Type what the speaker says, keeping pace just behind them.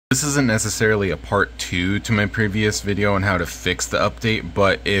This isn't necessarily a part 2 to my previous video on how to fix the update,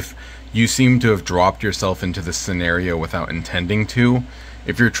 but if you seem to have dropped yourself into this scenario without intending to,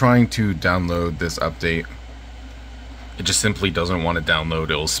 if you're trying to download this update, it just simply doesn't want to download,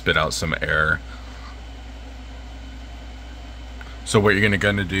 it'll spit out some error. So what you're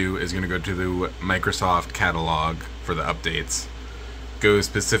going to do is going to go to the Microsoft catalog for the updates, go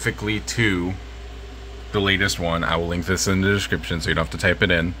specifically to the latest one. I will link this in the description so you don't have to type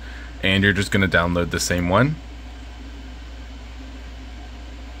it in, and you're just going to download the same one.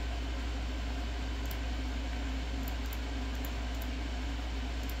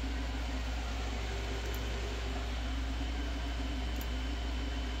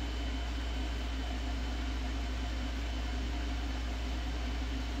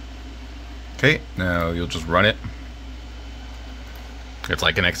 Okay, now you'll just run it. It's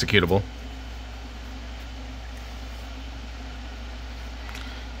like an executable.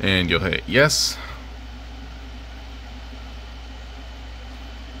 And you'll hit yes.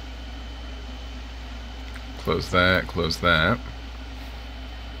 Close that, close that.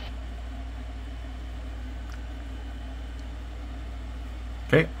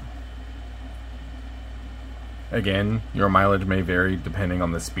 Okay. Again, your mileage may vary depending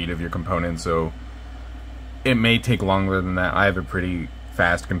on the speed of your component, so it may take longer than that. I have a pretty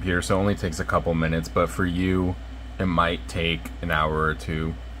fast computer, so it only takes a couple minutes, but for you, it might take an hour or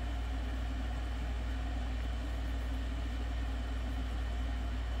two.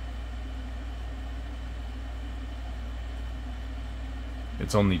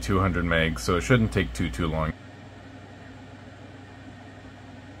 It's only 200 megs, so it shouldn't take too long.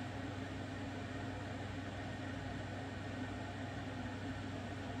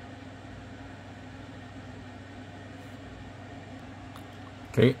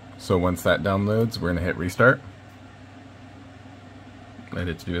 Okay, so once that downloads, we're gonna hit restart. Let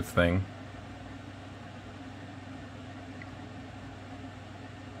it do its thing.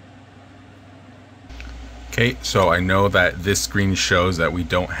 Okay, so I know that this screen shows that we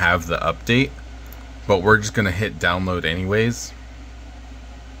don't have the update, but we're just gonna hit download anyways.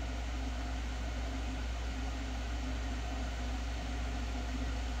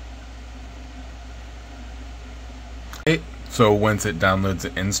 Okay, so once it downloads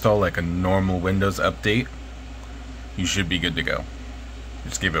and install like a normal Windows update, you should be good to go.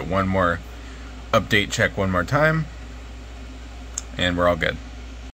 Just give it one more update check one more time, and we're all good.